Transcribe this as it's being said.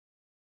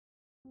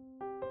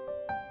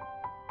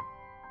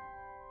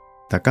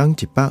逐天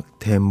一百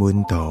天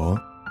文图，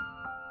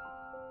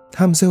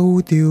探索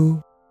宇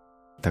宙。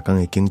逐天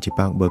会经一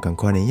百无同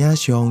款的影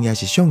像，也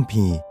是相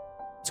片，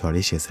带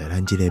你熟悉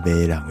咱这个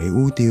迷人的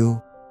宇宙。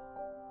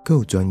还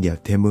有专业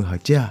天文学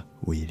者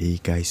为你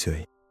解说。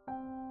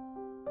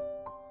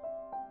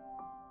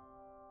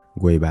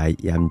月眉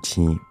掩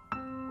星。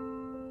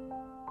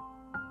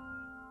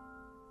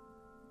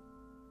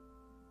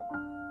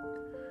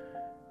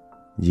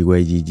2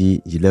月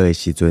22日落的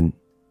时阵，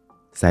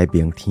西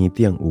边天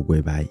顶有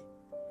月眉，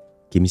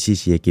金丝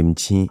丝的金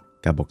星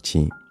甲木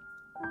星，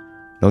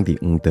拢伫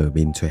黄道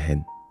面出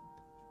现。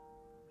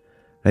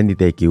咱伫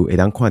地球会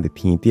当看到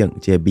天顶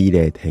这美丽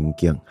的天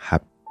景合。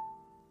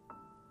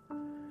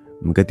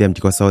毋过踮一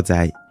个所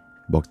在，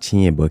木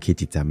星会无去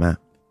一站啊，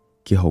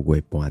去互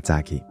月搬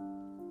早去。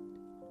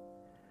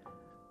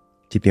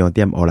这张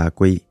踮乌拉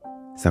圭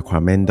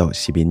Sacramento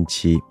市民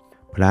市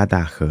普拉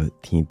达河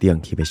天顶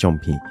翕的相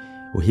片，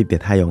有翕到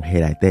太阳系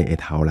内底的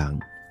头人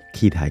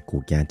气态巨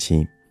行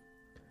星。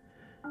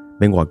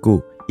免偌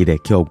久，伊会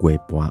去互月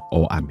搬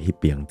黑暗迄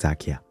边早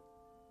起。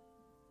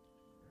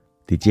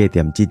伫这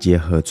个踮即个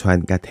河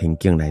川甲天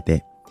景内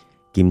底，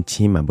金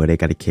星嘛无咧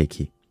甲你客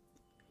气。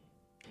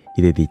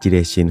伊就伫即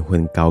个身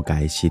份交界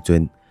的时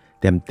阵，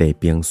踮地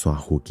平线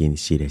附近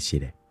是咧。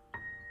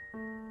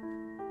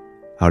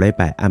后礼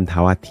拜暗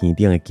头天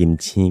顶的金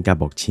星甲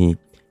木星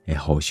会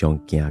互相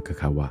行较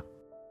较晏。